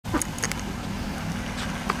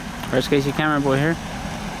First case your camera boy here.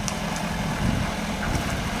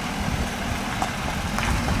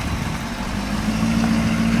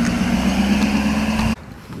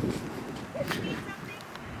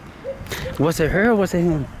 Was it her or was it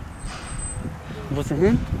him? Was it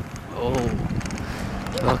him? Oh.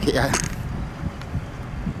 Okay.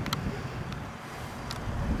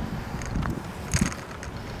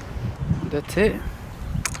 That's it.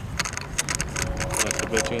 I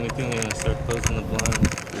bet you anything they're gonna start closing the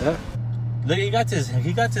blinds. Yeah. Look, he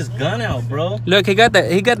got his gun out, bro. Look, he got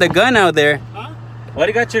the gun out there. Huh? What do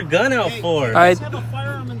you got your gun out for? You guys have a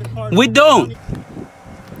firearm in the car. We don't.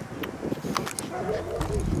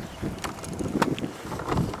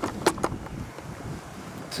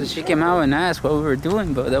 So she came out and asked what we were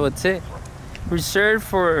doing, but that was it. Reserved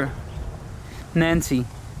for Nancy.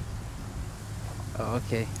 Oh,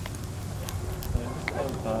 okay.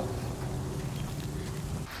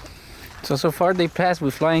 So far they passed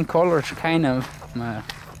with flying colors, kind of.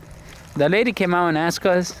 The lady came out and asked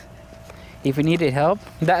us if we needed help.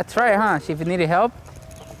 That's right, huh? If we needed help.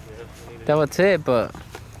 That was it, but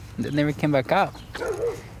they never came back out.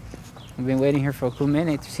 We've been waiting here for a cool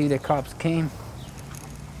minute to see the cops came.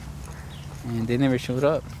 And they never showed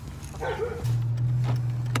up.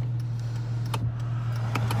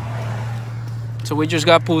 So we just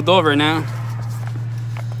got pulled over now.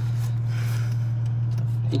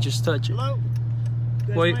 You just touch it. Hello? You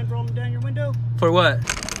guys Wait. mind rolling down your window? For what?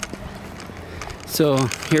 So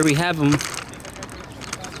here we have them.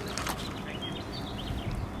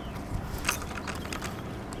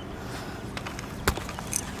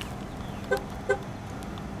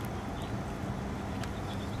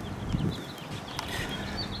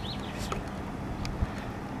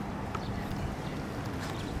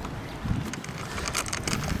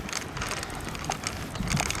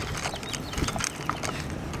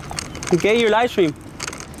 Okay, your live stream.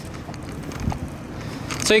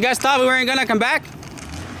 So you guys thought we weren't gonna come back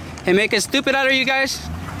and make it stupid out of you guys?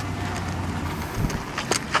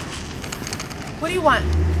 What do you want?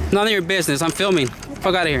 None of your business. I'm filming.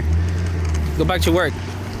 Fuck out of here. Go back to work.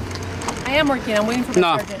 I am working. I'm waiting for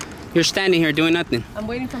my sergeant. You're standing here doing nothing. I'm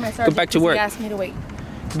waiting for my sergeant. Go back to work. He asked me to wait.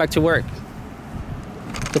 Go back to work.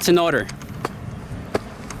 It's an order.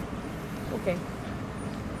 Okay.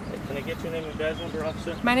 Can I get your name and badge number,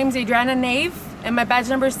 officer? My name's Adriana Nave, and my badge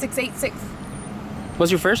number is 686.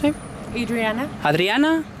 What's your first name? Adriana.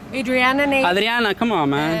 Adriana? Adriana Nave. Adriana, come on,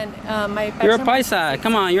 man. And my badge You're a number is paisa.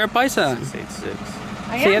 Come on, you're a paisa. 686.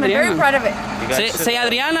 I Say am. I'm very Adriana. proud of it. Say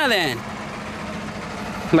Adriana then.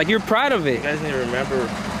 Like you're proud of it. You guys need to remember,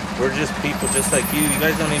 we're just people just like you. You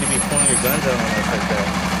guys don't need to be pulling your guns out on us like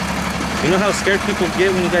that. You know how scared people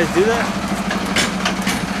get when you guys do that?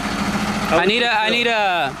 I need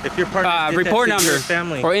a if your partner report that to your number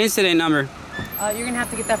family. or incident number. You're gonna have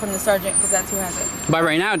to get that from the sergeant because that's who has it. By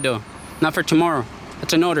right now, though, not for tomorrow.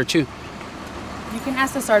 It's an order too. You can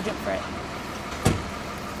ask the sergeant for it.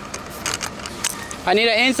 I need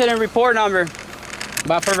an incident report number,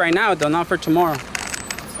 but for right now, though, not for tomorrow.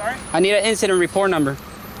 Sorry? I need an incident report number.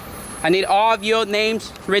 I need all of your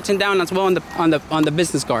names written down as well on the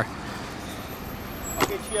business card. I'll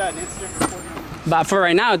get you an incident report number. But for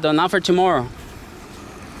right now, though, not for tomorrow.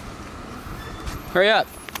 Hurry up.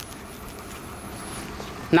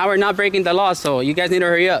 Now we're not breaking the law, so you guys need to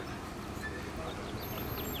hurry up.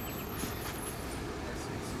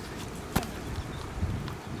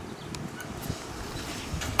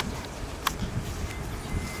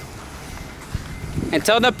 And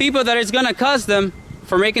tell the people that it's gonna cost them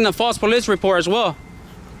for making a false police report as well.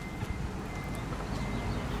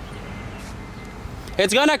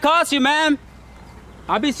 It's gonna cost you, ma'am.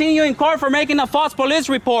 I'll be seeing you in court for making a false police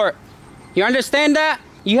report. You understand that?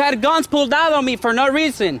 You had guns pulled out on me for no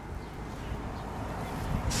reason.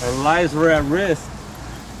 Our lives were at risk.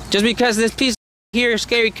 Just because this piece here,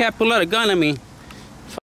 scary cat, pulled out a gun at me.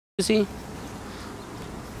 You see?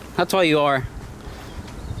 That's all you are.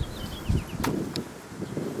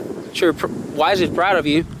 Sure, why is it proud of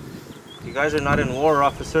you? You guys are not in war,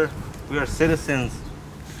 officer. We are citizens.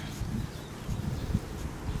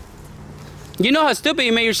 You know how stupid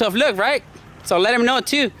you made yourself look, right? So let him know it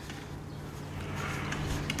too.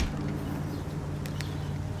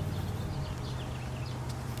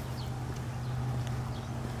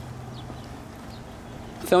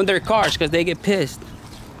 Film their cars because they get pissed.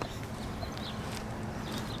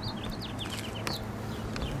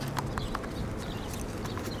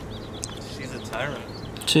 She's a tyrant.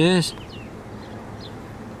 She is.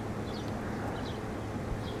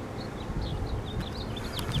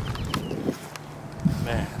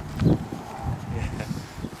 Man.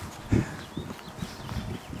 Yeah.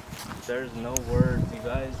 There's no words, you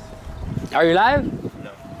guys. Are you live?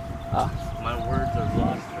 No. Oh. My words are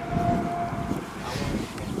lost.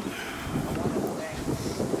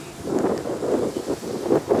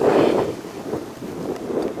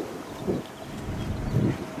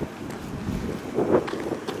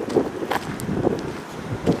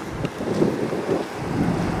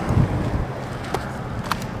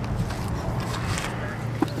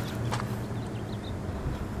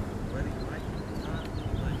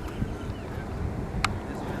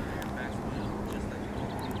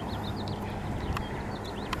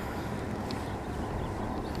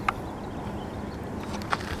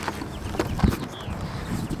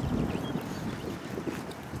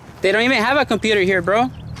 They don't even have a computer here,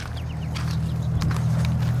 bro.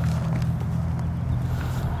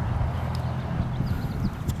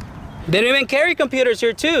 They don't even carry computers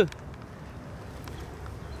here too.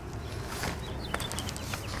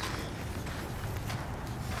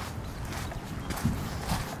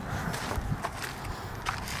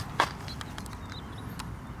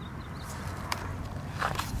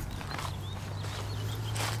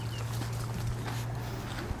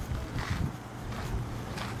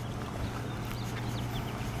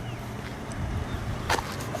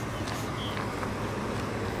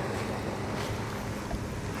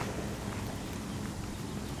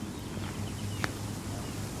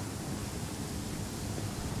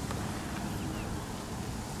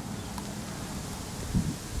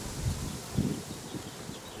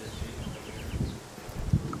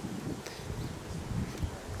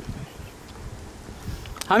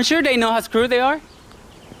 I'm sure they know how screwed they are.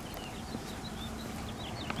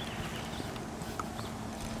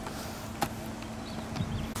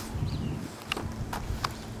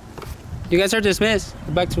 You guys are dismissed.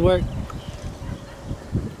 Go back to work.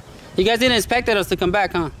 You guys didn't expect us to come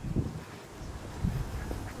back, huh?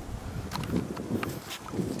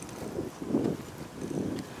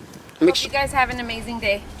 Hope you guys have an amazing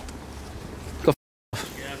day.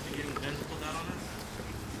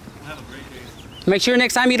 Make sure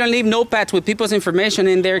next time you don't leave notepads with people's information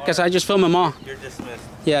in there, because I just film them all. You're dismissed.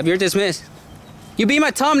 Yeah, you're dismissed. You be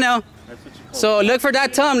my thumbnail. That's what you call So look for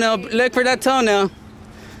that thumbnail. Look for that thumbnail.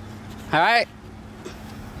 All right.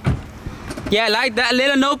 Yeah, like that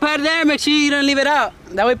little notepad there. Make sure you don't leave it out.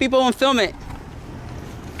 That way people won't film it.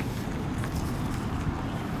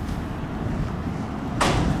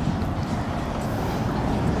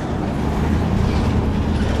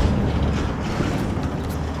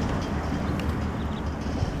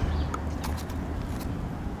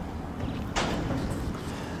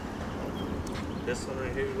 This one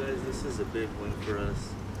right here, you guys, this is a big win for us.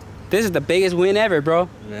 This is the biggest win ever, bro.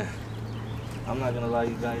 Yeah. I'm not gonna lie,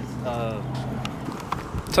 you guys.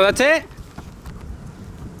 So that's it?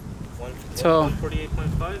 So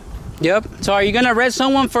 148.5? Yep. So are you gonna arrest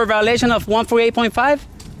someone for violation of 148.5?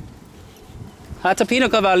 That's a penal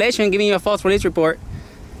code violation, giving you a false police report.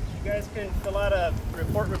 You guys can fill out a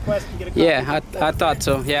report request and get a copy. Yeah, I thought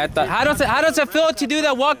so. Yeah, I thought. How does it feel to do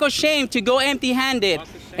the walk of shame, to go empty-handed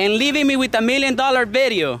and leaving me with $1 million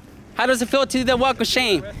video? How does it feel to do the walk of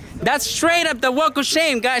shame? That's straight up the walk of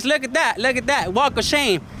shame, guys. Look at that. Look at that. Walk of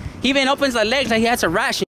shame. He even opens the legs like he has a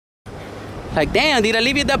rash. Like, damn, did I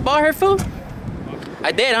leave you that ball here, fool?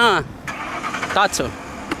 I did, huh? Thought so.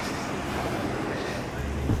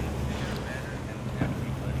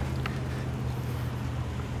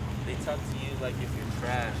 They talk to you like if you're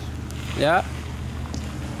trash. Yeah.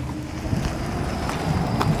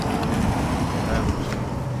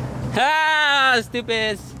 Ah,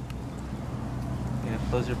 stupid. Yeah,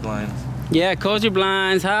 close your blinds. Yeah, close your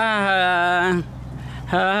blinds. Ha ha.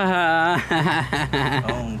 Ha ha.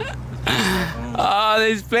 Oh,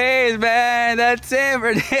 this place, man. That's it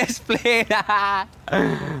for this place.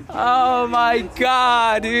 Oh my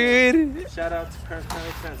God, dude. Shout out to Current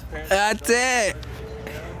County Transparency. That's it.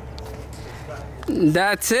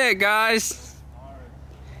 That's it, guys.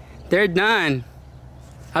 They're done.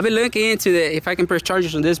 I've been looking into it if I can press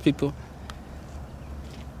charges on these people.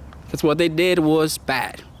 Because what they did was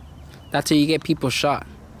bad. That's how you get people shot.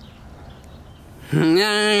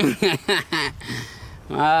 Oh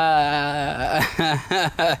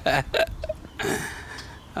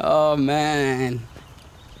man.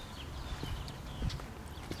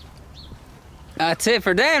 That's it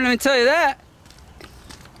for them, let me tell you that.